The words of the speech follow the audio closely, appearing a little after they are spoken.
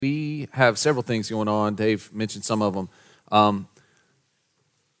have several things going on. Dave mentioned some of them.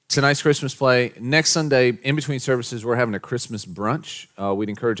 Tonight's Christmas play. Next Sunday, in between services, we're having a Christmas brunch. We'd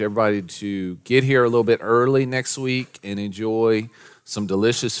encourage everybody to get here a little bit early next week and enjoy some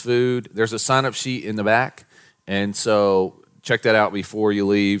delicious food. There's a sign-up sheet in the back, and so check that out before you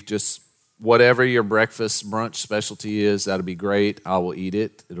leave. Just whatever your breakfast brunch specialty is, that'll be great. I will eat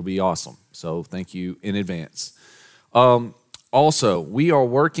it. It'll be awesome. So thank you in advance. Also, we are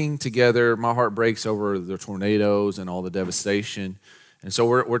working together. My heart breaks over the tornadoes and all the devastation. And so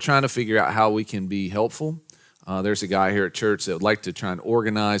we're trying to figure out how we can be helpful. There's a guy here at church that would like to try and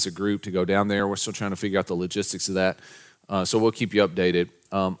organize a group to go down there. We're still trying to figure out the logistics of that. So we'll keep you updated.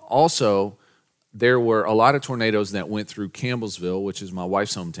 Also, there were a lot of tornadoes that went through Campbellsville, which is my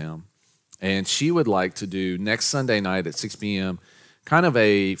wife's hometown. And she would like to do next Sunday night at 6 p.m. kind of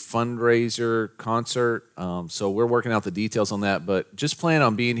a fundraiser concert. So we're working out the details on that. But just plan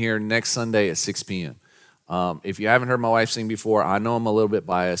on being here next Sunday at 6 p.m. If you haven't heard my wife sing before, I know I'm a little bit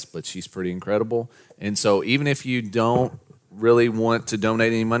biased, but she's pretty incredible. And so even if you don't really want to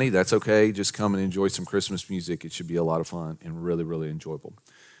donate any money, that's okay. Just come and enjoy some Christmas music. It should be a lot of fun and really, really enjoyable.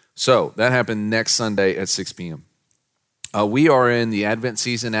 So that happened next Sunday at 6 p.m. We are in the Advent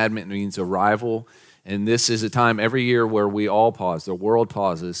season. Advent means arrival. And this is a time every year where we all pause. The world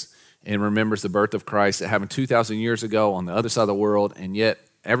pauses and remembers the birth of Christ that happened 2,000 years ago on the other side of the world, and yet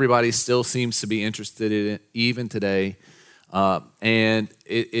everybody still seems to be interested in it even today. And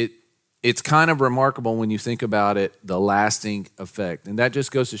it's kind of remarkable when you think about it, the lasting effect. And that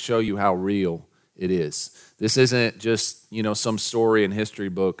just goes to show you how real it is. This isn't just, some story in history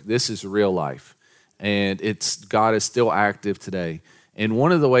book. This is real life. And God is still active today. And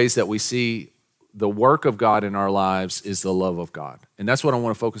one of the ways that we see the work of God in our lives is the love of God. And that's what I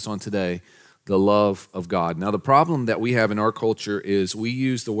want to focus on today, the love of God. Now, the problem that we have in our culture is we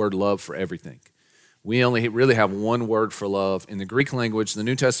use the word love for everything. We only really have one word for love. In the Greek language, the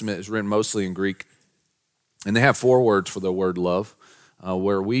New Testament is written mostly in Greek, and they have 4 words for the word love,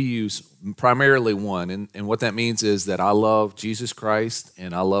 where we use primarily one. And what that means is that I love Jesus Christ,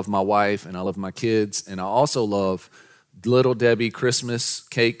 and I love my wife, and I love my kids, and I also love Little Debbie Christmas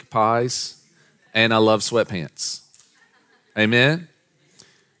cake pies, and I love sweatpants. Amen?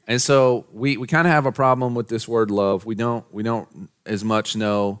 And so we kind of have a problem with this word love. We don't as much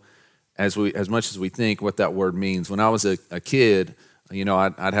know as much as we think what that word means. When I was a kid,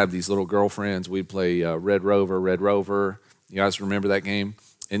 I'd have these little girlfriends. We'd play Red Rover. You guys remember that game?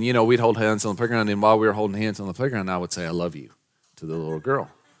 And we'd hold hands on the playground. And while we were holding hands on the playground, I would say, "I love you," to the little girl.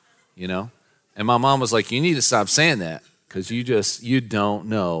 And my mom was like, "You need to stop saying that because you don't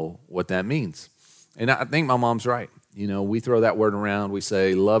know what that means." And I think my mom's right. We throw that word around. We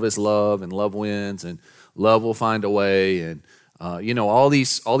say love is love, and love wins, and love will find a way, and all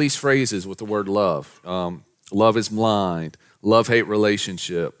these phrases with the word love. Love is blind. Love-hate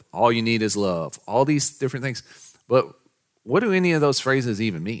relationship. All you need is love. All these different things. But what do any of those phrases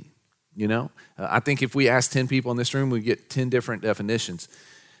even mean? I think if we ask 10 people in this room, we get 10 different definitions.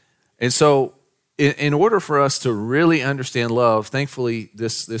 And so in order for us to really understand love, thankfully,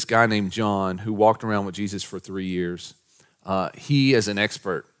 this guy named John, who walked around with Jesus for 3 years, he is an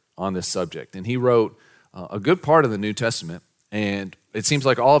expert on this subject. And he wrote a good part of the New Testament. And it seems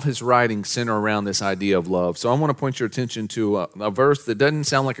like all of his writings center around this idea of love. So I want to point your attention to a verse that doesn't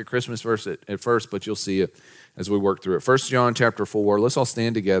sound like a Christmas verse at first, but you'll see it as we work through it. 1 John chapter 4. Let's all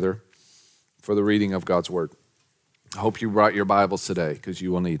stand together for the reading of God's word. I hope you brought your Bibles today because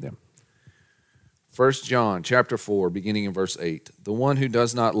you will need them. 1 John chapter 4, beginning in verse 8. The one who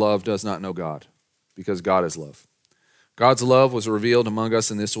does not love does not know God, because God is love. God's love was revealed among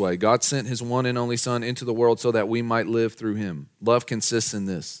us in this way. God sent his one and only Son into the world so that we might live through him. Love consists in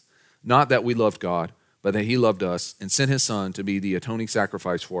this, not that we loved God, but that he loved us and sent his Son to be the atoning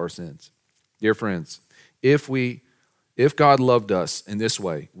sacrifice for our sins. Dear friends, if God loved us in this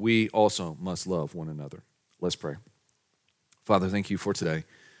way, we also must love one another. Let's pray. Father, thank you for today.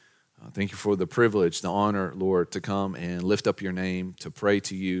 Thank you for the privilege, the honor, Lord, to come and lift up your name, to pray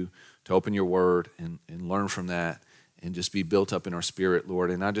to you, to open your word and learn from that and just be built up in our spirit, Lord.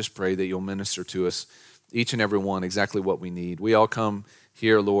 And I just pray that you'll minister to us, each and every one, exactly what we need. We all come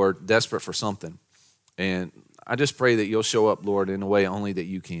here, Lord, desperate for something. And I just pray that you'll show up, Lord, in a way only that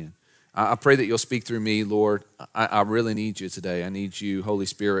you can. I pray that you'll speak through me, Lord. I really need you today. I need you, Holy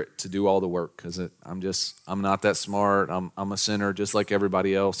Spirit, to do all the work because I'm not that smart. I'm a sinner just like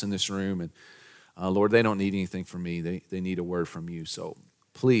everybody else in this room. And Lord, they don't need anything from me. They need a word from you. So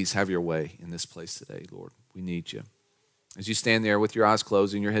please have your way in this place today, Lord. We need you. As you stand there with your eyes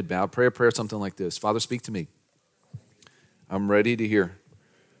closed and your head bowed, pray a prayer something like this. Father, speak to me. I'm ready to hear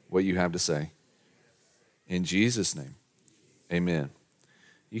what you have to say. In Jesus' name, amen.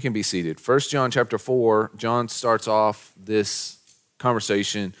 You can be seated. 1 John chapter 4, John starts off this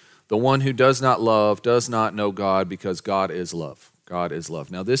conversation. The one who does not love does not know God, because God is love. God is love.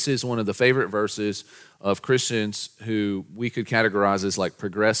 Now, this is one of the favorite verses of Christians who we could categorize as like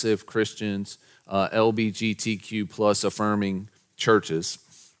progressive Christians, LBGTQ plus affirming churches.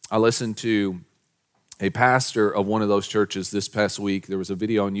 I listened to a pastor of one of those churches this past week. There was a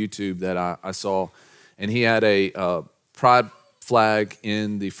video on YouTube that I saw, and he had a pride flag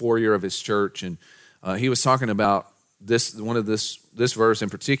in the foyer of his church, and he was talking about this verse in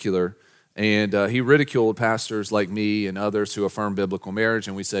particular, and he ridiculed pastors like me and others who affirm biblical marriage,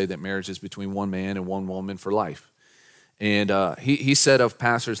 and we say that marriage is between one man and one woman for life. And he said of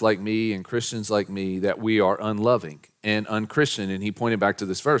pastors like me and Christians like me that we are unloving and unchristian. And he pointed back to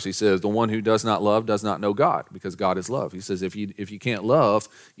this verse. He says, the one who does not love does not know God, because God is love. He says, if you can't love,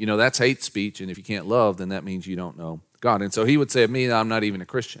 that's hate speech. And if you can't love, then that means you don't know God. And so he would say of me that I'm not even a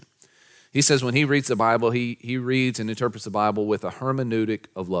Christian. He says when he reads the Bible, he reads and interprets the Bible with a hermeneutic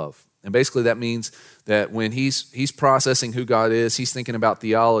of love. And basically that means that when he's processing who God is, he's thinking about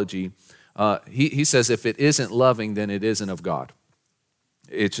theology. He says if it isn't loving, then it isn't of God.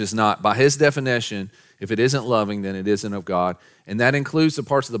 It's just not. By his definition, if it isn't loving, then it isn't of God. And that includes the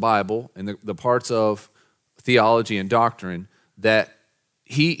parts of the Bible and the parts of theology and doctrine that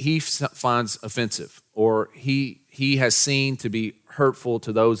he finds offensive, or he has seen to be hurtful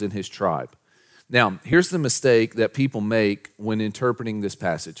to those in his tribe. Now, here's the mistake that people make when interpreting this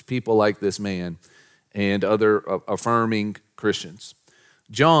passage. People like this man and other affirming Christians.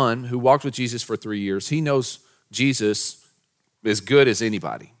 John, who walked with Jesus for 3 years, he knows Jesus as good as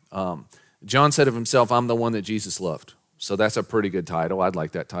anybody. John said of himself, I'm the one that Jesus loved. So that's a pretty good title. I'd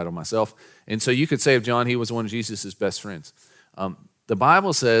like that title myself. And so you could say of John, he was one of Jesus' best friends. The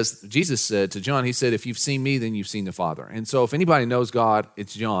Bible says, Jesus said to John, he said, if you've seen me, then you've seen the Father. And so if anybody knows God,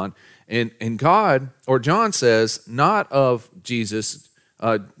 it's John. And God, or John says, not of Jesus,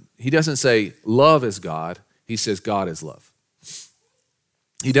 he doesn't say love is God, he says God is love.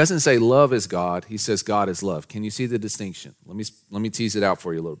 He doesn't say love is God, he says God is love. Can you see the distinction? Let me tease it out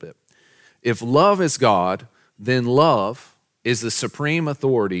for you a little bit. If love is God, then love is the supreme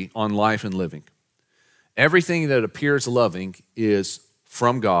authority on life and living. Everything that appears loving is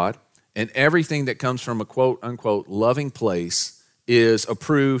from God, and everything that comes from a quote-unquote loving place is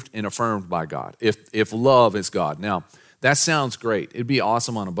approved and affirmed by God, if love is God. Now, that sounds great. It'd be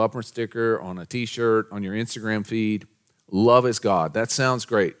awesome on a bumper sticker, on a T-shirt, on your Instagram feed. Love is God. That sounds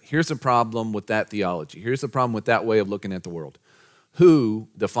great. Here's the problem with that theology. Here's the problem with that way of looking at the world. Who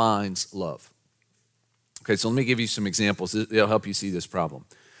defines love? Okay, so let me give you some examples. It'll help you see this problem.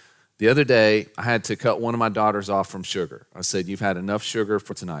 The other day, I had to cut one of my daughters off from sugar. I said, you've had enough sugar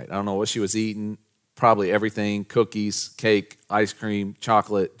for tonight. I don't know what she was eating, probably everything, cookies, cake, ice cream,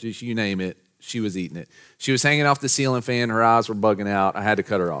 chocolate, just you name it, she was eating it. She was hanging off the ceiling fan, her eyes were bugging out. I had to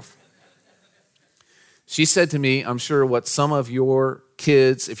cut her off. She said to me, I'm sure what some of your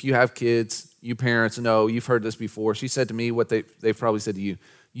kids, if you have kids, you parents know, you've heard this before. She said to me what they've probably said to you,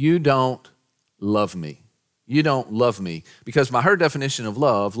 you don't love me. You don't love me. Because by her definition of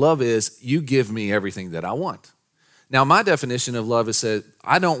love is you give me everything that I want. Now, my definition of love is said,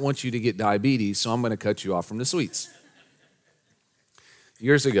 I don't want you to get diabetes, so I'm going to cut you off from the sweets.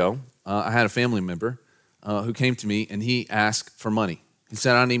 Years ago, I had a family member who came to me, and he asked for money. He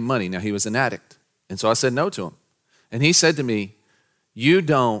said, I need money. Now, he was an addict. And so I said no to him. And he said to me, you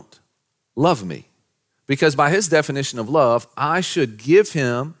don't love me. Because by his definition of love, I should give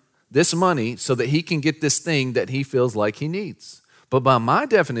him this money so that he can get this thing that he feels like he needs. But by my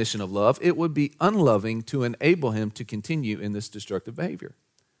definition of love, it would be unloving to enable him to continue in this destructive behavior.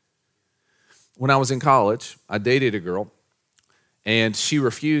 When I was in college, I dated a girl, and she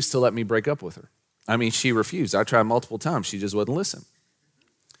refused to let me break up with her. I mean, she refused. I tried multiple times. She just wouldn't listen.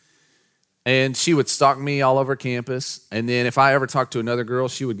 And she would stalk me all over campus. And then if I ever talked to another girl,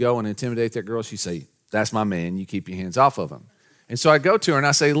 she would go and intimidate that girl. She'd say, that's my man. You keep your hands off of him. And so I go to her and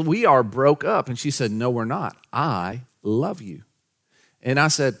I say, we are broke up. And she said, no, we're not. I love you. And I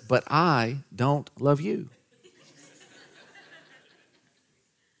said, but I don't love you.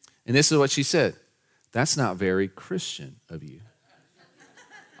 And this is what she said. That's not very Christian of you.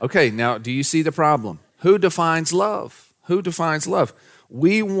 Okay, now do you see the problem? Who defines love? Who defines love?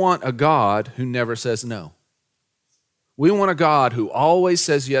 We want a God who never says no. We want a God who always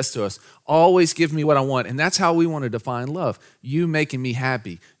says yes to us, always give me what I want. And that's how we want to define love. You making me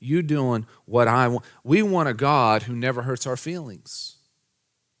happy. You doing what I want. We want a God who never hurts our feelings,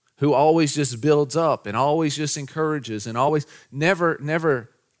 who always just builds up and always just encourages and always never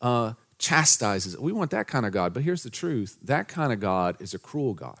chastises. We want that kind of God. But here's the truth. That kind of God is a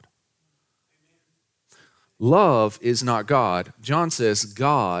cruel God. Love is not God. John says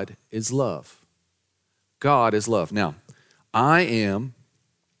God is love. God is love. Now,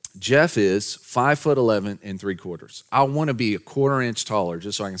 Jeff is 5'11" and 3/4. I want to be a 1/4 inch taller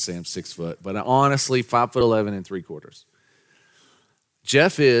just so I can say I'm 6 foot. But honestly, 5'11" and 3/4.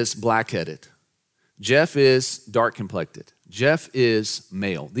 Jeff is black-headed. Jeff is dark-complected. Jeff is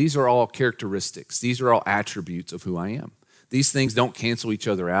male. These are all characteristics. These are all attributes of who I am. These things don't cancel each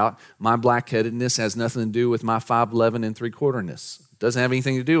other out. My black-headedness has nothing to do with my 5'11" and 3/4-ness. It doesn't have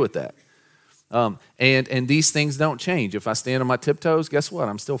anything to do with that. And these things don't change. If I stand on my tiptoes, guess what?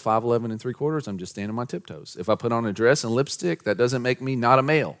 I'm still 5'11" and 3/4. I'm just standing on my tiptoes. If I put on a dress and lipstick, that doesn't make me not a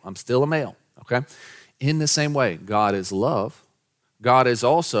male. I'm still a male, okay? In the same way, God is love. God is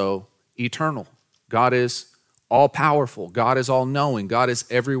also eternal. God is all-powerful. God is all-knowing. God is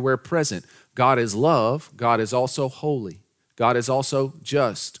everywhere present. God is love. God is also holy. God is also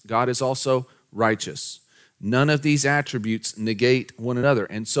just. God is also righteous. None of these attributes negate one another.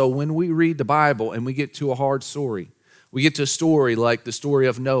 And so when we read the Bible and we get to a hard story, we get to a story like the story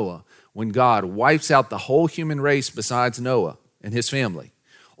of Noah, when God wipes out the whole human race besides Noah and his family.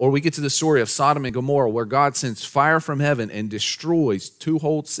 Or we get to the story of Sodom and Gomorrah, where God sends fire from heaven and destroys 2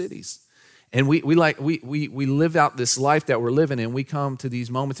 whole cities. And we live out this life that we're living in. We come to these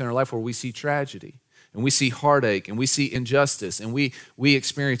moments in our life where we see tragedy, and we see heartache, and we see injustice, and we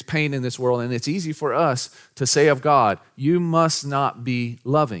experience pain in this world. And it's easy for us to say of God, you must not be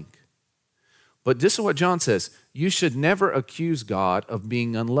loving. But this is what John says. You should never accuse God of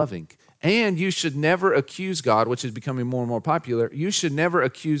being unloving. And you should never accuse God, which is becoming more and more popular, you should never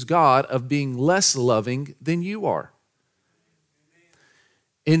accuse God of being less loving than you are.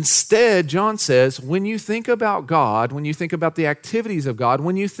 Instead, John says, when you think about God, when you think about the activities of God,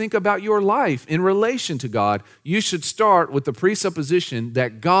 when you think about your life in relation to God, you should start with the presupposition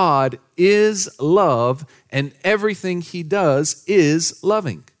that God is love and everything he does is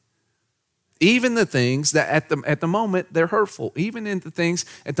loving. Even the things that at the moment they're hurtful, even in the things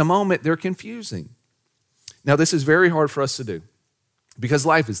at the moment they're confusing. Now, this is very hard for us to do because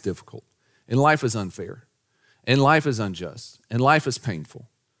life is difficult and life is unfair and life is unjust and life is painful.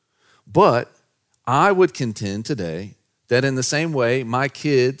 But I would contend today that in the same way my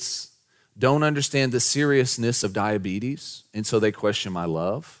kids don't understand the seriousness of diabetes, and so they question my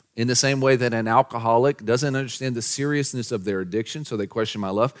love. In the same way that an alcoholic doesn't understand the seriousness of their addiction, so they question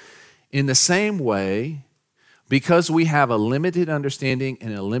my love. In the same way, because we have a limited understanding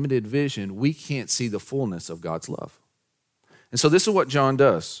and a limited vision, we can't see the fullness of God's love. And so this is what John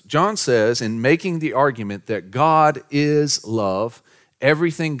does. John says, in making the argument that God is love,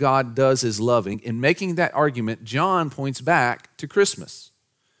 everything God does is loving, in making that argument, John points back to Christmas.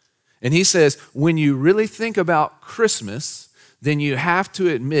 And he says, when you really think about Christmas, then you have to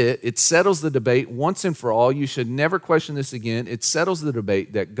admit it settles the debate once and for all. You should never question this again. It settles the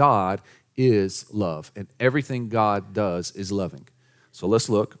debate that God is love, and everything God does is loving. So let's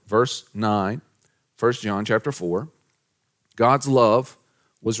look, verse 9, 1 John chapter 4. God's love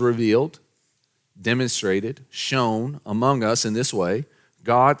was revealed, demonstrated, shown among us in this way.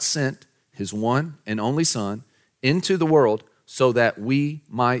 God sent his one and only Son into the world so that we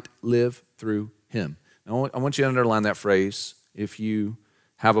might live through him. Now, I want you to underline that phrase. If you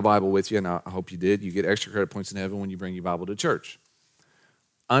have a Bible with you, and I hope you did, you get extra credit points in heaven when you bring your Bible to church.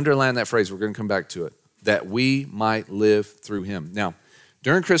 Underline that phrase. We're going to come back to it. That we might live through him. Now,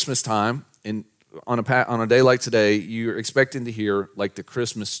 during Christmas time, on a day like today, you're expecting to hear like the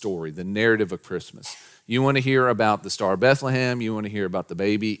Christmas story, the narrative of Christmas. You want to hear about the Star of Bethlehem. You want to hear about the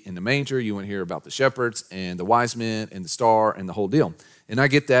baby in the manger. You want to hear about the shepherds and the wise men and the star and the whole deal. And I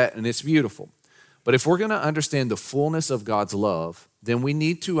get that, and it's beautiful. But if we're going to understand the fullness of God's love, then we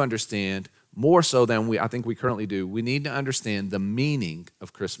need to understand more so than I think we currently do. We need to understand the meaning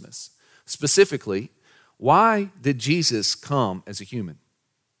of Christmas. Specifically, why did Jesus come as a human?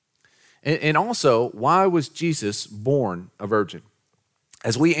 And also, why was Jesus born a virgin?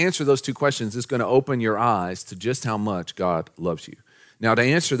 As we answer those two questions, it's going to open your eyes to just how much God loves you. Now, to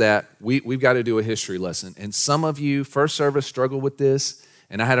answer that, we've got to do a history lesson. And some of you, first service, struggle with this.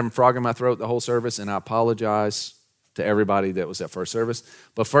 And I had them frog in my throat the whole service, and I apologize to everybody that was at first service.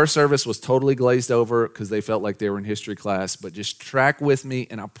 But first service was totally glazed over because they felt like they were in history class. But just track with me,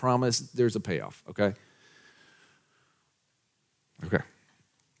 and I promise there's a payoff, okay? Okay.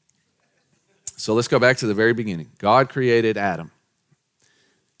 So let's go back to the very beginning. God created Adam.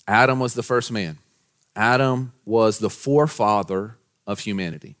 Adam was the first man. Adam was the forefather of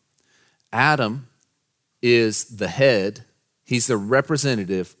humanity. Adam is the head. He's the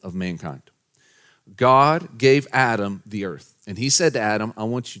representative of mankind. God gave Adam the earth, and he said to Adam, I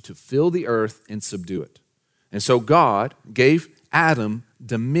want you to fill the earth and subdue it. And so God gave Adam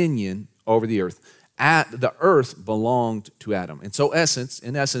dominion over the earth. The earth belonged to Adam. And so in essence,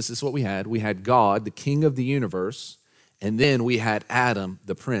 this is what we had. We had God, the king of the universe, and then we had Adam,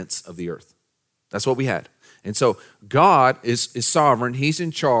 the prince of the earth. That's what we had. And so God is sovereign. He's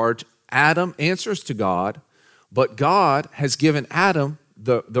in charge. Adam answers to God, but God has given Adam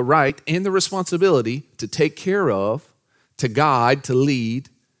the right and the responsibility to take care of, to guide, to lead,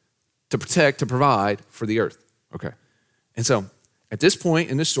 to protect, to provide for the earth. Okay. And so at this point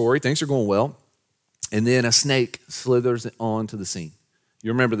in the story, things are going well. And then a snake slithers onto the scene.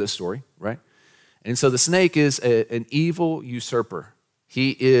 You remember this story, right? And so the snake is an evil usurper.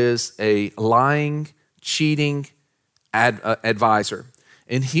 He is a lying, cheating advisor.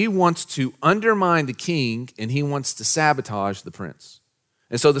 And he wants to undermine the king, and he wants to sabotage the prince.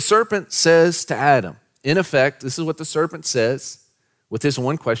 And so the serpent says to Adam, in effect, this is what the serpent says with this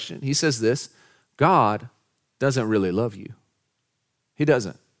one question. He says this, God doesn't really love you. He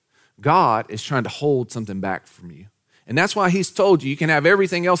doesn't. God is trying to hold something back from you. And that's why he's told you can have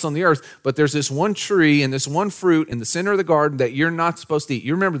everything else on the earth, but there's this one tree and this one fruit in the center of the garden that you're not supposed to eat.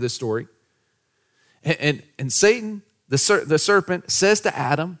 You remember this story. And Satan, the serpent, says to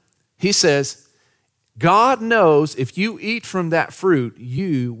Adam, he says, God knows if you eat from that fruit,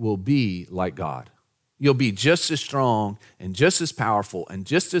 you will be like God. You'll be just as strong and just as powerful and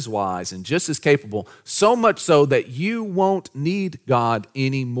just as wise and just as capable, so much so that you won't need God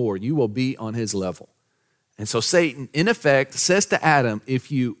anymore. You will be on his level. And so Satan, in effect, says to Adam,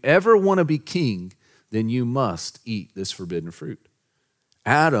 if you ever want to be king, then you must eat this forbidden fruit.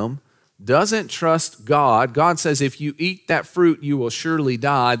 Adam doesn't trust God. God says, if you eat that fruit, you will surely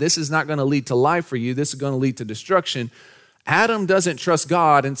die. This is not going to lead to life for you. This is going to lead to destruction. Adam doesn't trust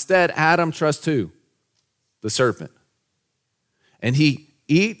God. Instead, Adam trusts who? The serpent. And he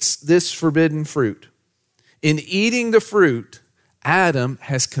eats this forbidden fruit. In eating the fruit, Adam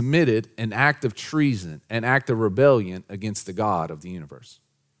has committed an act of treason, an act of rebellion against the God of the universe.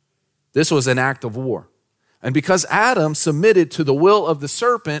 This was an act of war. And because Adam submitted to the will of the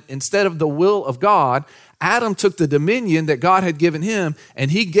serpent instead of the will of God, Adam took the dominion that God had given him and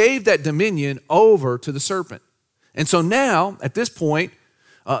he gave that dominion over to the serpent. And so now, at this point,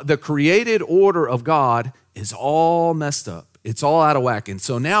 the created order of God is all messed up. It's all out of whack. And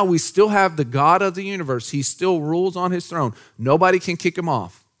so now we still have the God of the universe. He still rules on his throne. Nobody can kick him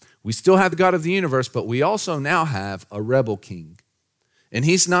off. We still have the God of the universe, but we also now have a rebel king. And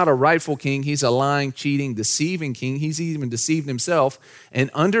he's not a rightful king. He's a lying, cheating, deceiving king. He's even deceived himself. And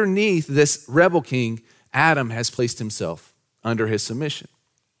underneath this rebel king, Adam has placed himself under his submission.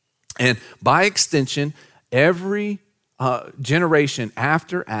 And by extension, every generation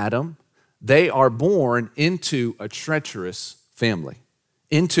after Adam, they are born into a treacherous family,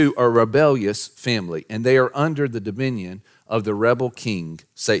 into a rebellious family, and they are under the dominion of the rebel king,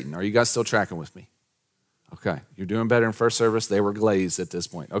 Satan. Are you guys still tracking with me? Okay, you're doing better in first service. They were glazed at this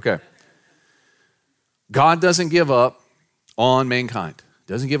point. Okay. God doesn't give up on mankind,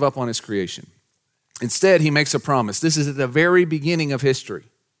 doesn't give up on his creation. Instead, he makes a promise. This is at the very beginning of history,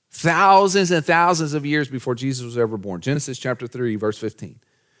 thousands and thousands of years before Jesus was ever born. Genesis chapter 3, verse 15.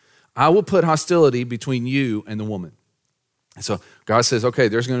 I will put hostility between you and the woman. And so God says, okay,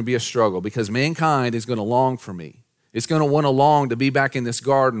 there's going to be a struggle because mankind is going to long for me. It's going to want to long to be back in this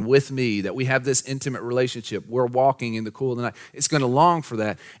garden with me, that we have this intimate relationship. We're walking in the cool of the night. It's going to long for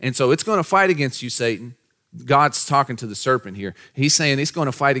that. And so it's going to fight against you, Satan. God's talking to the serpent here. He's saying it's going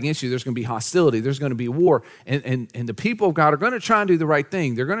to fight against you. There's going to be hostility. There's going to be war. And the people of God are going to try and do the right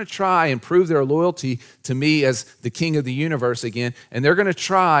thing. They're going to try and prove their loyalty to me as the king of the universe again. And they're going to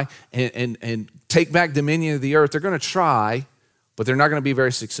try and take back dominion of the earth. They're going to try, but they're not going to be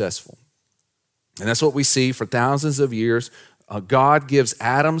very successful. And that's what we see for thousands of years. God gives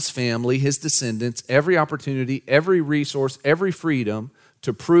Adam's family, his descendants, every opportunity, every resource, every freedom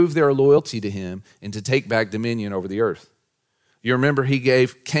to prove their loyalty to him and to take back dominion over the earth. You remember he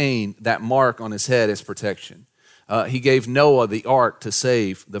gave Cain that mark on his head as protection. He gave Noah the ark to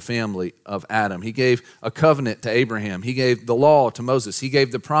save the family of Adam. He gave a covenant to Abraham. He gave the law to Moses. He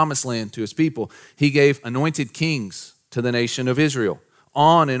gave the promised land to his people. He gave anointed kings to the nation of Israel.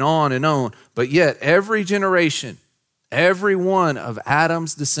 On and on and on. But yet every generation, every one of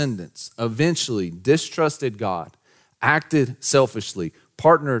Adam's descendants eventually distrusted God, acted selfishly,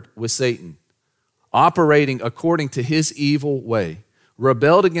 partnered with Satan, operating according to his evil way,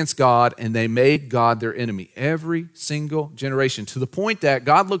 rebelled against God, and they made God their enemy. Every single generation, to the point that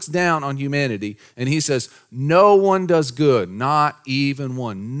God looks down on humanity and he says, no one does good, not even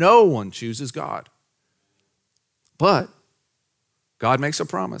one. No one chooses God. But God makes a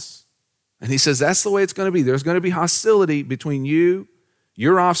promise. And he says, that's the way it's going to be. There's going to be hostility between you,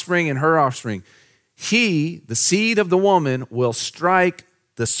 your offspring, and her offspring. He, the seed of the woman, will strike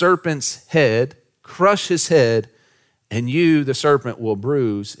the serpent's head, crush his head, and you, the serpent, will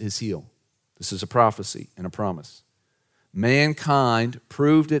bruise his heel. This is a prophecy and a promise. Mankind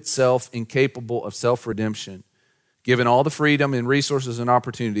proved itself incapable of self-redemption. Given all the freedom and resources and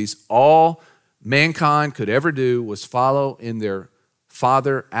opportunities, all mankind could ever do was follow in their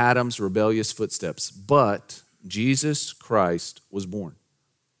father Adam's rebellious footsteps. But Jesus Christ was born.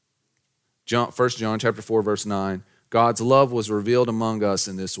 1 John chapter 4, verse 9. God's love was revealed among us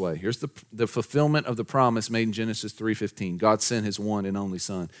in this way. Here's the fulfillment of the promise made in Genesis 3:15. God sent his one and only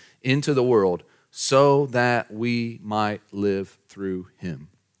Son into the world so that we might live through him.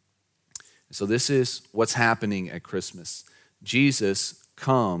 So this is what's happening at Christmas. Jesus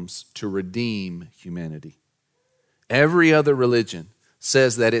comes to redeem humanity. Every other religion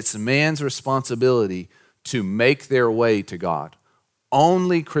says that it's man's responsibility to make their way to God.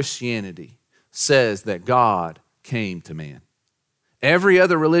 Only Christianity says that God came to man. Every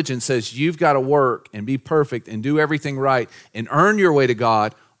other religion says you've got to work and be perfect and do everything right and earn your way to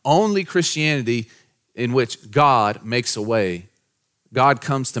God. Only Christianity, in which God makes a way. God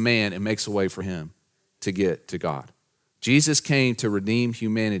comes to man and makes a way for him to get to God. Jesus came to redeem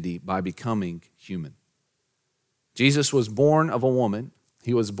humanity by becoming human. Jesus was born of a woman.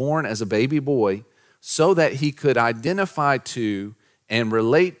 He was born as a baby boy so that he could identify to and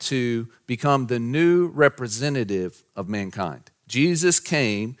relate to, become the new representative of mankind. Jesus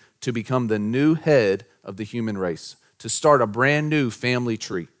came to become the new head of the human race, to start a brand new family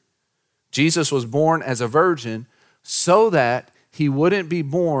tree. Jesus was born as a virgin so that he wouldn't be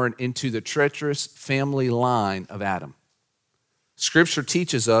born into the treacherous family line of Adam. Scripture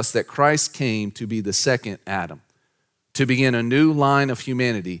teaches us that Christ came to be the second Adam, to begin a new line of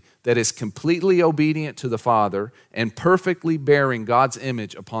humanity that is completely obedient to the Father and perfectly bearing God's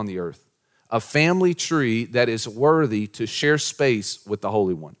image upon the earth. A family tree that is worthy to share space with the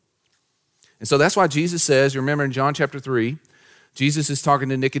Holy One. And so that's why Jesus says, you remember in John chapter 3, Jesus is talking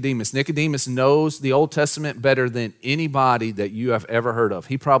to Nicodemus. Nicodemus knows the Old Testament better than anybody that you have ever heard of.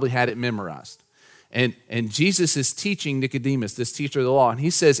 He probably had it memorized. And Jesus is teaching Nicodemus, this teacher of the law, and he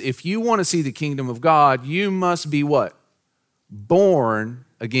says, if you want to see the kingdom of God, you must be what? Born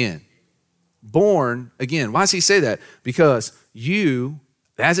again. Born again. Why does he say that? Because you,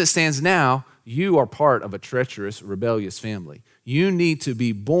 as it stands now, you are part of a treacherous, rebellious family. You need to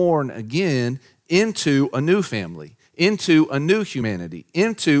be born again into a new family, into a new humanity,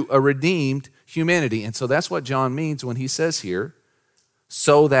 into a redeemed humanity. And so that's what John means when he says here,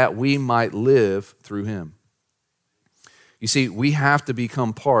 so that we might live through him. You see, we have to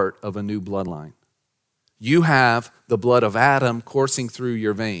become part of a new bloodline. You have the blood of Adam coursing through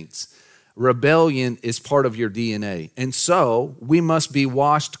your veins. Rebellion is part of your DNA. And so we must be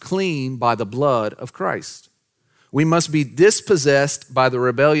washed clean by the blood of Christ. We must be dispossessed by the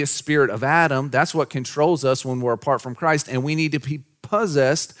rebellious spirit of Adam. That's what controls us when we're apart from Christ. And we need to be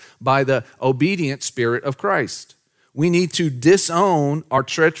possessed by the obedient spirit of Christ. We need to disown our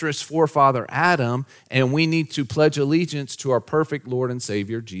treacherous forefather Adam, and we need to pledge allegiance to our perfect Lord and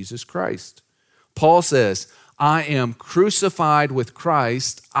Savior, Jesus Christ. Paul says, I am crucified with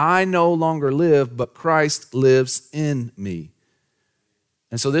Christ. I no longer live, but Christ lives in me.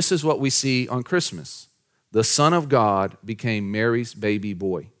 And so this is what we see on Christmas. The Son of God became Mary's baby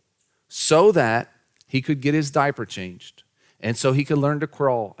boy so that he could get his diaper changed, and so he could learn to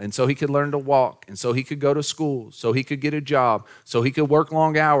crawl, and so he could learn to walk, and so he could go to school, so he could get a job, so he could work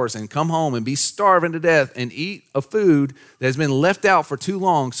long hours and come home and be starving to death and eat a food that has been left out for too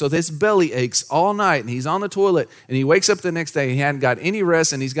long, so his belly aches all night, and he's on the toilet, and he wakes up the next day, he hadn't got any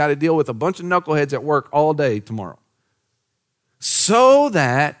rest, and he's got to deal with a bunch of knuckleheads at work all day tomorrow. So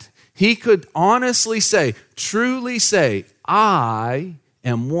that he could honestly say, truly say, I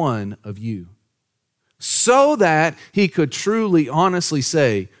am one of you. So that he could truly, honestly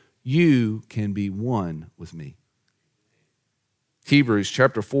say, you can be one with me. Hebrews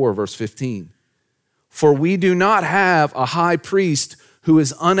chapter 4, verse 15. For we do not have a high priest who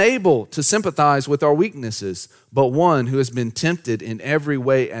is unable to sympathize with our weaknesses, but one who has been tempted in every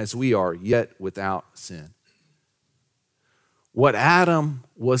way as we are, yet without sin. What Adam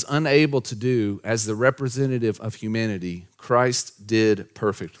was unable to do as the representative of humanity, Christ did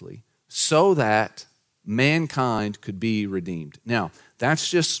perfectly, so that mankind could be redeemed. Now, that's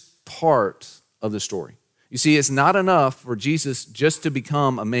just part of the story. You see, it's not enough for Jesus just to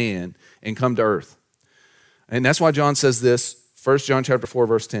become a man and come to earth. And that's why John says this, 1 John chapter 4,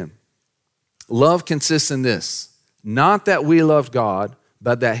 verse 10. Love consists in this, not that we loved God,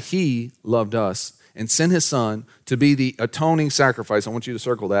 but that he loved us and sent his son to be the atoning sacrifice. I want you to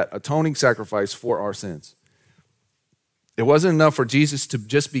circle that, atoning sacrifice for our sins. It wasn't enough for Jesus to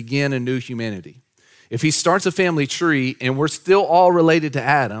just begin a new humanity. If he starts a family tree and we're still all related to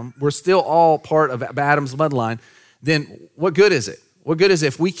Adam, we're still all part of Adam's bloodline, then what good is it? What good is it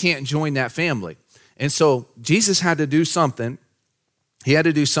if we can't join that family? And so Jesus had to do something. He had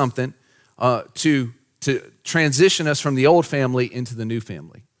to do something to transition us from the old family into the new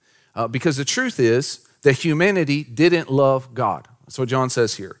family. Because the truth is that humanity didn't love God. That's what John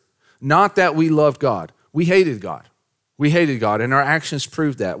says here. Not that we loved God. We hated God. We hated God, and our actions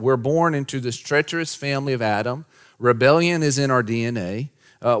prove that. We're born into this treacherous family of Adam. Rebellion is in our DNA.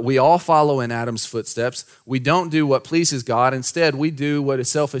 We all follow in Adam's footsteps. We don't do what pleases God. Instead, we do what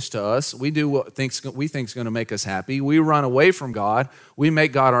is selfish to us. We do what we think is going to make us happy. We run away from God. We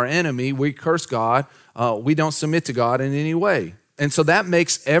make God our enemy. We curse God. We don't submit to God in any way. And so that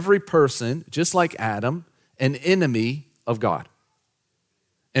makes every person, just like Adam, an enemy of God.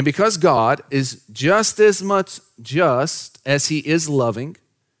 And because God is just as much just as he is loving,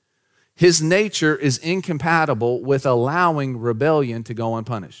 his nature is incompatible with allowing rebellion to go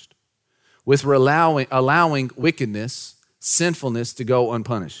unpunished, with allowing wickedness, sinfulness to go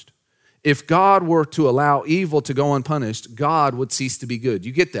unpunished. If God were to allow evil to go unpunished, God would cease to be good.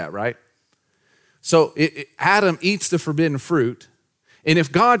 You get that, right? So Adam eats the forbidden fruit, and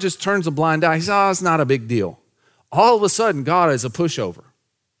if God just turns a blind eye, he says, it's not a big deal. All of a sudden, God is a pushover.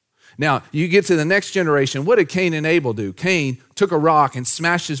 Now, you get to the next generation. What did Cain and Abel do? Cain took a rock and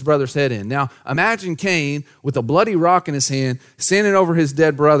smashed his brother's head in. Now, imagine Cain with a bloody rock in his hand, standing over his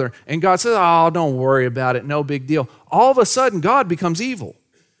dead brother, and God says, oh, don't worry about it, no big deal. All of a sudden, God becomes evil,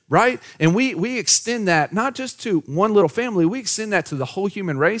 right? And we extend that not just to one little family, we extend that to the whole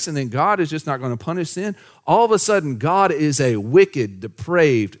human race, and then God is just not going to punish sin. All of a sudden, God is a wicked,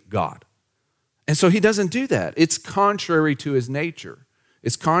 depraved God. And so he doesn't do that. It's contrary to his nature.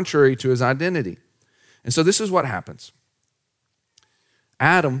 It's contrary to his identity. And so this is what happens.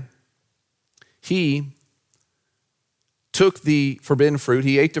 Adam, he took the forbidden fruit.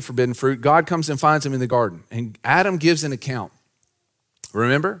 He ate the forbidden fruit. God comes and finds him in the garden. And Adam gives an account.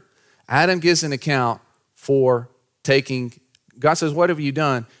 Remember? Adam gives an account for taking, God says, what have you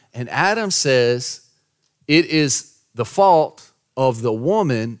done? And Adam says, it is the fault of the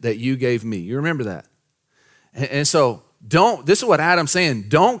woman that you gave me. You remember that? And so, this is what Adam's saying,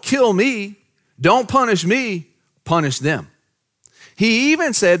 don't kill me, don't punish me, punish them. He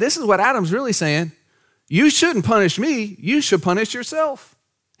even said, this is what Adam's really saying, you shouldn't punish me, you should punish yourself.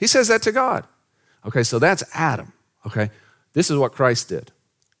 He says that to God. Okay, so that's Adam, okay? This is what Christ did.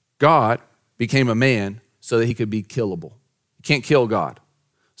 God became a man so that he could be killable. You can't kill God.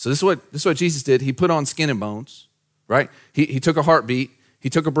 So this is what Jesus did. He put on skin and bones, right? He took a heartbeat, he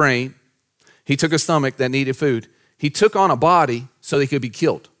took a brain, he took a stomach that needed food. He took on a body so that he could be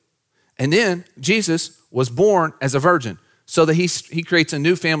killed. And then Jesus was born as a virgin so that he creates a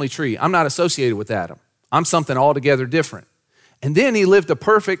new family tree. I'm not associated with Adam. I'm something altogether different. And then he lived a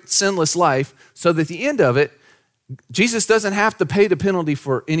perfect, sinless life so that at the end of it, Jesus doesn't have to pay the penalty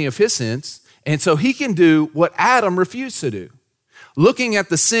for any of his sins. And so he can do what Adam refused to do. Looking at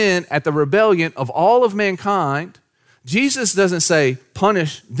the sin, at the rebellion of all of mankind, Jesus doesn't say,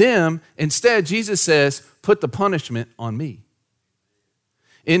 punish them. Instead, Jesus says, put the punishment on me.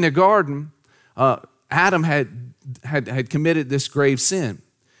 In the garden, Adam had committed this grave sin.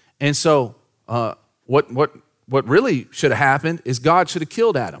 And so what really should have happened is God should have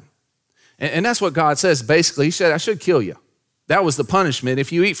killed Adam. And that's what God says. Basically, he said, I should kill you. That was the punishment.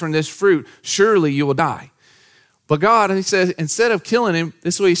 If you eat from this fruit, surely you will die. But God, he says, instead of killing him,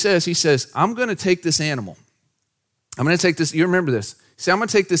 this is what he says, I'm going to take this animal. I'm going to take this, you remember this. See, I'm going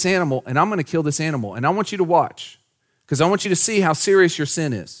to take this animal and I'm going to kill this animal. And I want you to watch because I want you to see how serious your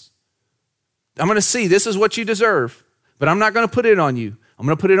sin is. I'm going to see this is what you deserve, but I'm not going to put it on you. I'm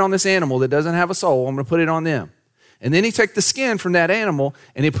going to put it on this animal that doesn't have a soul. I'm going to put it on them. And then he took the skin from that animal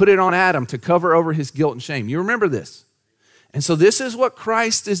and he put it on Adam to cover over his guilt and shame. You remember this? And so this is what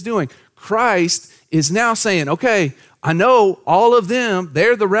Christ is doing. Christ is now saying, okay, I know all of them,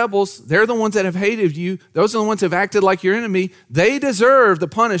 they're the rebels. They're the ones that have hated you. Those are the ones that have acted like your enemy. They deserve the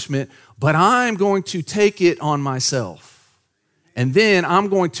punishment, but I'm going to take it on myself. And then I'm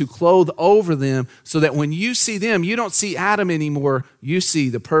going to clothe over them so that when you see them, you don't see Adam anymore. You see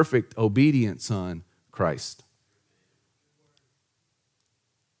the perfect, obedient son, Christ. Christ.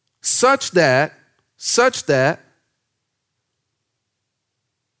 Such that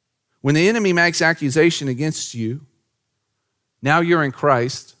when the enemy makes accusation against you, now you're in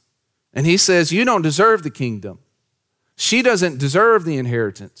Christ, and he says, you don't deserve the kingdom. She doesn't deserve the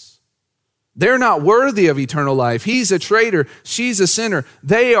inheritance. They're not worthy of eternal life. He's a traitor. She's a sinner.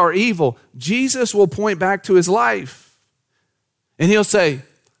 They are evil. Jesus will point back to his life, and he'll say,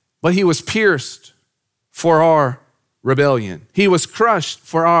 but he was pierced for our rebellion. He was crushed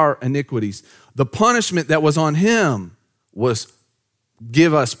for our iniquities. The punishment that was on him was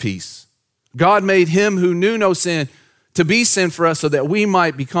give us peace. God made him who knew no sin to be sin for us so that we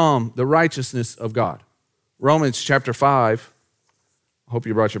might become the righteousness of God. Romans chapter 5. I hope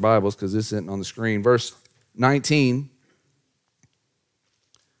you brought your Bibles because this isn't on the screen. Verse 19.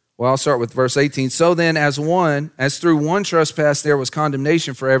 Well, I'll start with verse 18. So then, as through one trespass there was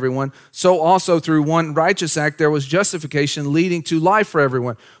condemnation for everyone, so also through one righteous act there was justification leading to life for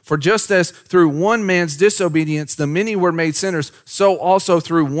everyone. For just as through one man's disobedience the many were made sinners, so also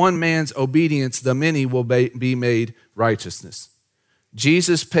through one man's obedience the many will be made righteousness.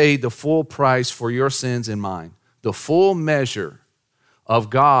 Jesus paid the full price for your sins and mine, the full measure of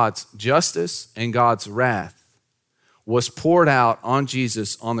God's justice and God's wrath was poured out on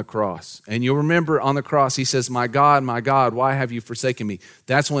Jesus on the cross. And you'll remember on the cross, he says, my God, why have you forsaken me?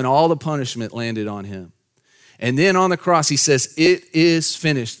 That's when all the punishment landed on him. And then on the cross, he says, it is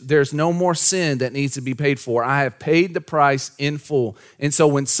finished. There's no more sin that needs to be paid for. I have paid the price in full. And so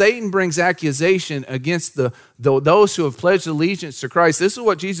when Satan brings accusation against those who have pledged allegiance to Christ, this is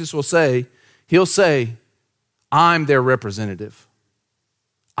what Jesus will say. He'll say, I'm their representative.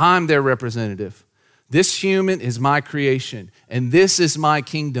 I'm their representative. This human is my creation, and this is my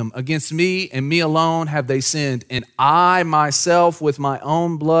kingdom. Against me and me alone have they sinned, and I myself with my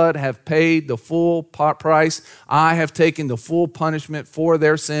own blood have paid the full price. I have taken the full punishment for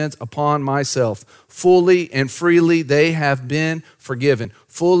their sins upon myself. Fully and freely they have been forgiven.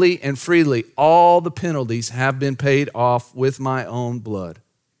 Fully and freely all the penalties have been paid off with my own blood.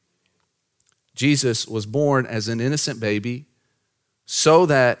 Jesus was born as an innocent baby, so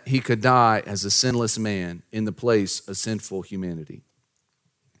that he could die as a sinless man in the place of sinful humanity.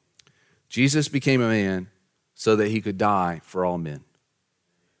 Jesus became a man so that he could die for all men.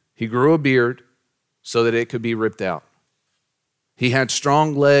 He grew a beard so that it could be ripped out. He had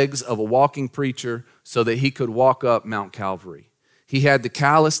strong legs of a walking preacher so that he could walk up Mount Calvary. He had the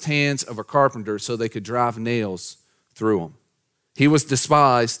calloused hands of a carpenter so they could drive nails through them. He was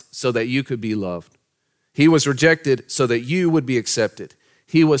despised so that you could be loved. He was rejected so that you would be accepted.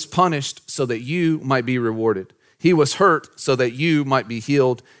 He was punished so that you might be rewarded. He was hurt so that you might be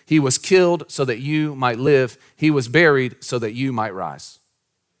healed. He was killed so that you might live. He was buried so that you might rise.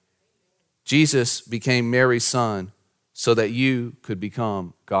 Jesus became Mary's son so that you could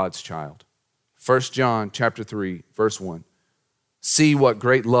become God's child. 1 John chapter 3, verse 1. See what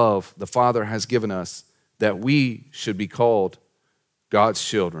great love the Father has given us that we should be called God's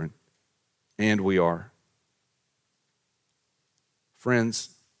children, and we are.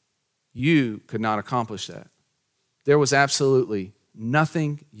 Friends, you could not accomplish that. There was absolutely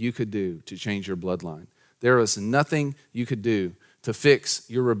nothing you could do to change your bloodline. There was nothing you could do to fix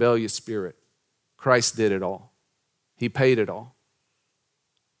your rebellious spirit. Christ did it all. He paid it all.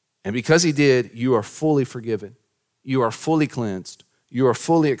 And because he did, you are fully forgiven. You are fully cleansed. You are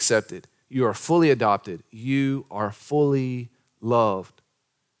fully accepted. You are fully adopted. You are fully loved.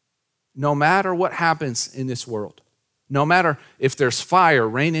 No matter what happens in this world, no matter if there's fire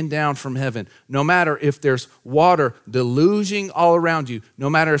raining down from heaven, no matter if there's water deluging all around you, no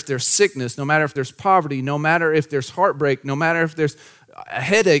matter if there's sickness, no matter if there's poverty, no matter if there's heartbreak, no matter if there's a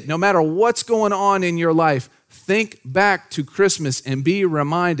headache, no matter what's going on in your life, think back to Christmas and be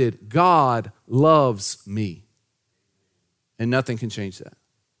reminded, God loves me. And nothing can change that.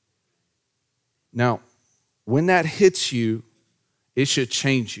 Now, when that hits you, it should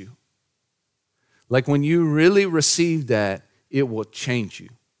change you. Like when you really receive that, it will change you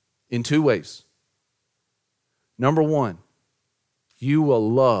in two ways. Number one, you will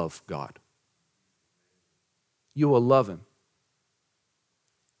love God. You will love him.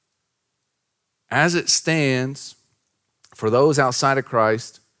 As it stands, for those outside of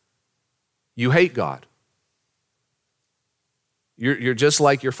Christ, you hate God. You're just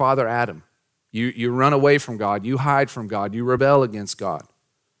like your father Adam. You run away from God. You hide from God. You rebel against God.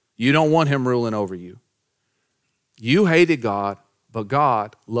 You don't want him ruling over you. You hated God, but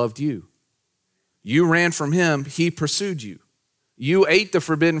God loved you. You ran from him. He pursued you. You ate the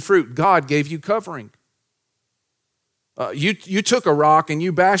forbidden fruit. God gave you covering. You took a rock and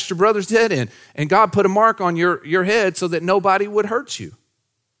you bashed your brother's head in, and God put a mark on your head so that nobody would hurt you.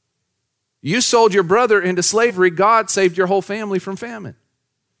 You sold your brother into slavery. God saved your whole family from famine.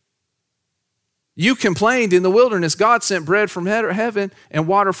 You complained in the wilderness. God sent bread from heaven and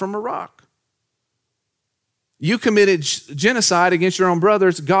water from a rock. You committed genocide against your own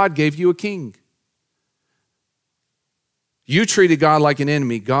brothers. God gave you a king. You treated God like an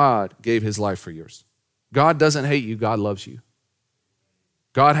enemy. God gave his life for yours. God doesn't hate you. God loves you.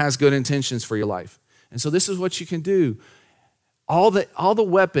 God has good intentions for your life. And so this is what you can do. All the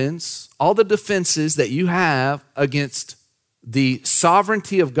weapons, all the defenses that you have against the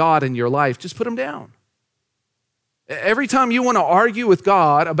sovereignty of God in your life, just put them down. Every time you want to argue with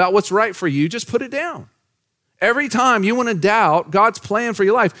God about what's right for you, just put it down. Every time you want to doubt God's plan for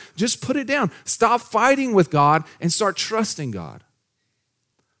your life, just put it down. Stop fighting with God and start trusting God.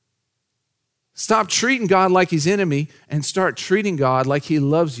 Stop treating God like his enemy and start treating God like he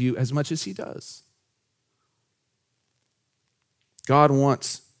loves you as much as he does. God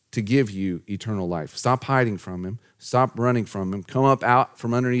wants to give you eternal life. Stop hiding from him. Stop running from him. Come up out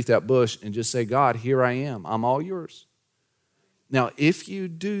from underneath that bush and just say, God, here I am. I'm all yours. Now, if you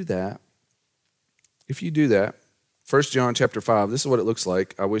do that, 1 John chapter 5, this is what it looks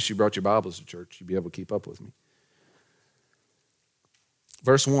like. I wish you brought your Bibles to church. You'd be able to keep up with me.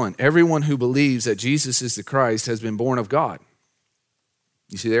 Verse 1, everyone who believes that Jesus is the Christ has been born of God.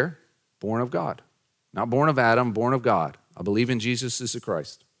 You see there? Born of God. Not born of Adam, born of God. I believe in Jesus as the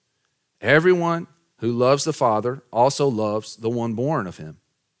Christ. Everyone who loves the Father also loves the one born of him.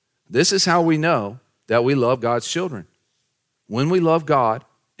 This is how we know that we love God's children. When we love God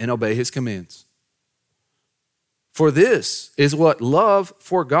and obey his commands. For this is what love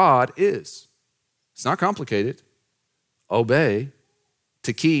for God is. It's not complicated. Obey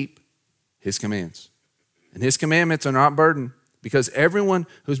to keep his commands. And his commandments are not burden, because everyone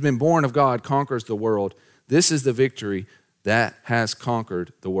who's been born of God conquers the world. This is the victory that has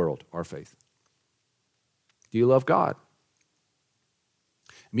conquered the world, our faith. Do you love God?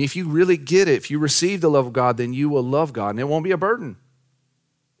 I mean, if you really get it, if you receive the love of God, then you will love God, and it won't be a burden.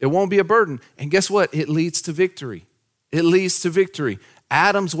 It won't be a burden. And guess what? It leads to victory. It leads to victory.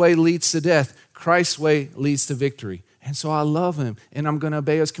 Adam's way leads to death. Christ's way leads to victory. And so I love him, and I'm going to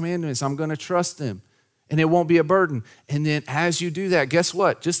obey his commandments. I'm going to trust him, and it won't be a burden. And then as you do that, guess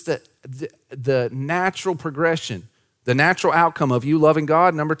what? Just the natural progression, the natural outcome of you loving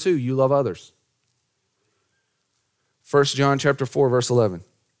God, number 2, you love others. 1 John chapter 4, verse 11.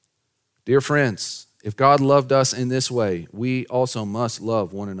 Dear friends, if God loved us in this way, we also must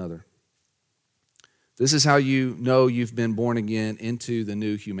love one another. This is how you know you've been born again into the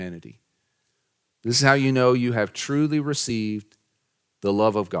new humanity. This is how you know you have truly received the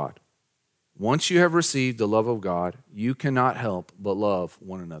love of God. Once you have received the love of God, you cannot help but love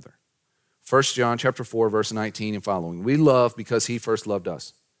one another. 1 John chapter 4, verse 19 and following. We love because he first loved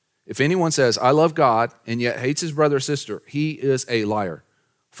us. If anyone says, I love God, and yet hates his brother or sister, he is a liar.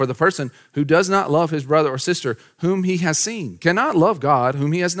 For the person who does not love his brother or sister whom he has seen cannot love God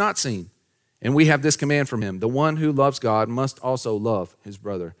whom he has not seen. And we have this command from him. The one who loves God must also love his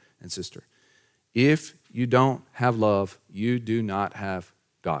brother and sister. If you don't have love, you do not have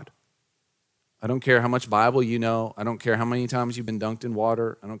God. I don't care how much Bible you know. I don't care how many times you've been dunked in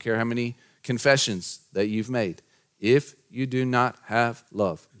water. I don't care how many confessions that you've made. If you do not have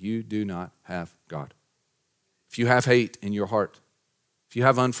love, you do not have God. If you have hate in your heart, if you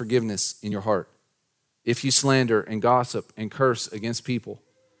have unforgiveness in your heart, if you slander and gossip and curse against people,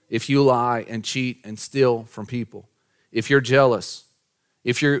 if you lie and cheat and steal from people, if you're jealous,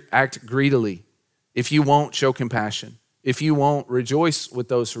 if you act greedily, if you won't show compassion, if you won't rejoice with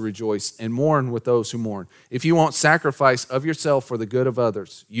those who rejoice and mourn with those who mourn, if you won't sacrifice of yourself for the good of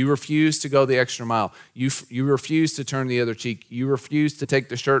others, you refuse to go the extra mile, you refuse to turn the other cheek, you refuse to take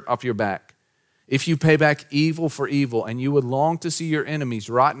the shirt off your back, if you pay back evil for evil and you would long to see your enemies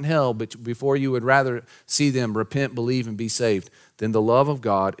rot in hell but before you would rather see them repent, believe, and be saved, then the love of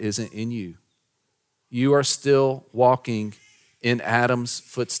God isn't in you. You are still walking in Adam's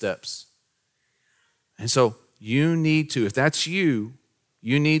footsteps. And so you need to, if that's you,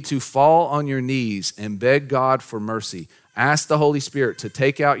 you need to fall on your knees and beg God for mercy. Ask the Holy Spirit to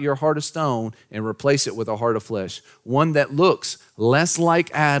take out your heart of stone and replace it with a heart of flesh, one that looks less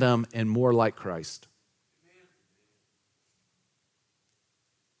like Adam and more like Christ.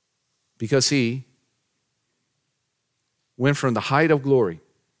 Because he went from the height of glory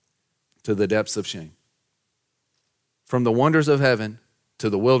to the depths of shame, from the wonders of heaven to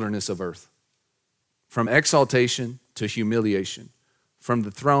the wilderness of earth, from exaltation to humiliation, from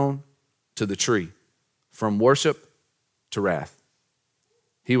the throne to the tree, from worship to wrath.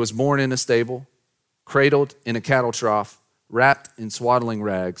 He was born in a stable, cradled in a cattle trough, wrapped in swaddling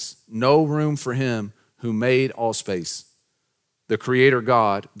rags. No room for him who made all space. The Creator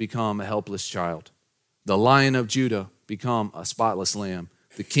God become a helpless child. The Lion of Judah become a spotless lamb.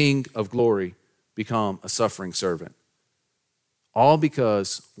 The King of glory become a suffering servant. All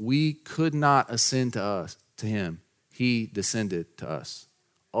because we could not ascend to him. He descended to us.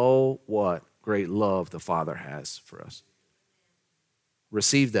 Oh, what great love the Father has for us.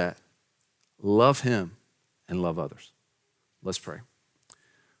 Receive that. Love him and love others. Let's pray.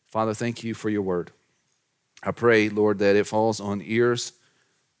 Father, thank you for your word. I pray, Lord, that it falls on ears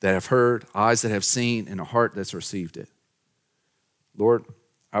that have heard, eyes that have seen, and a heart that's received it. Lord,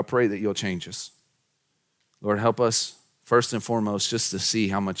 I pray that you'll change us. Lord, help us first and foremost just to see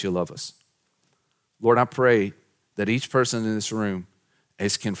how much you love us. Lord, I pray that each person in this room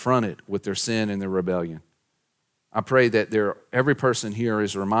is confronted with their sin and their rebellion. I pray that every person here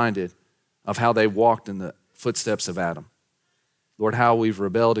is reminded of how they walked in the footsteps of Adam. Lord, how we've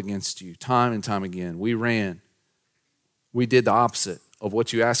rebelled against you time and time again. We ran. We did the opposite of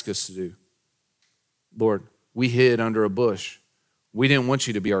what you asked us to do. Lord, we hid under a bush. We didn't want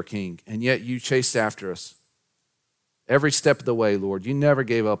you to be our king, and yet you chased after us. Every step of the way, Lord, you never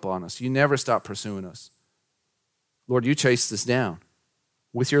gave up on us. You never stopped pursuing us. Lord, you chased us down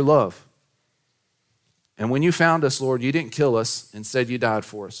with your love. And when you found us, Lord, you didn't kill us. Instead, you died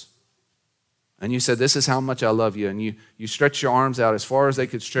for us. And you said, this is how much I love you. And you stretched your arms out as far as they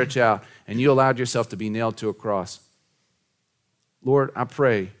could stretch out, and you allowed yourself to be nailed to a cross. Lord, I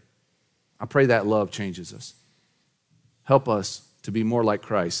pray that love changes us. Help us to be more like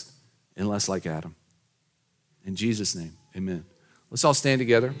Christ and less like Adam. In Jesus' name, amen. Let's all stand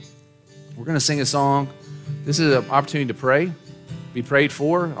together. We're going to sing a song. This is an opportunity to pray, be prayed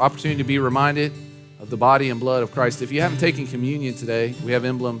for, opportunity to be reminded of the body and blood of Christ. If you haven't taken communion today, we have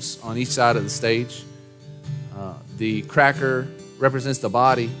emblems on each side of the stage. The cracker represents the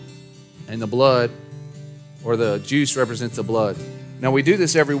body, and the blood, or the juice, represents the blood. Now, we do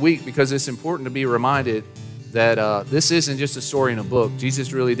this every week because it's important to be reminded that this isn't just a story in a book.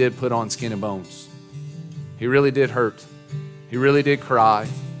 Jesus really did put on skin and bones. He really did hurt. He really did cry.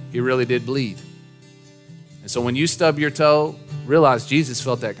 He really did bleed. And so when you stub your toe, realize Jesus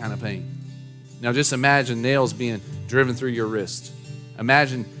felt that kind of pain. Now just imagine nails being driven through your wrist.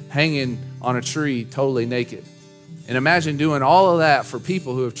 Imagine hanging on a tree totally naked. And imagine doing all of that for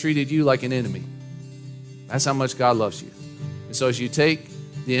people who have treated you like an enemy. That's how much God loves you. And so as you take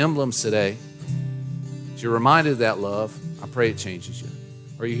the emblems today, as you're reminded of that love, I pray it changes you.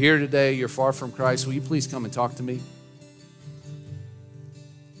 Are you here today? You're far from Christ. Will you please come and talk to me?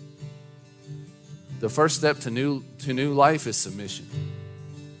 The first step to new life is submission.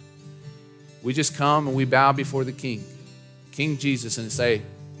 We just come and we bow before the King, King Jesus, and say,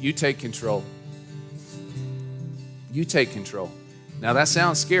 you take control. You take control. Now that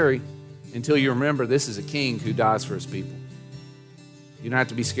sounds scary until you remember this is a king who dies for his people. You don't have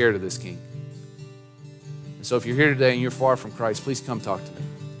to be scared of this king. And so if you're here today and you're far from Christ, please come talk to me.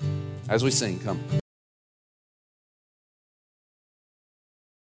 As we sing, come.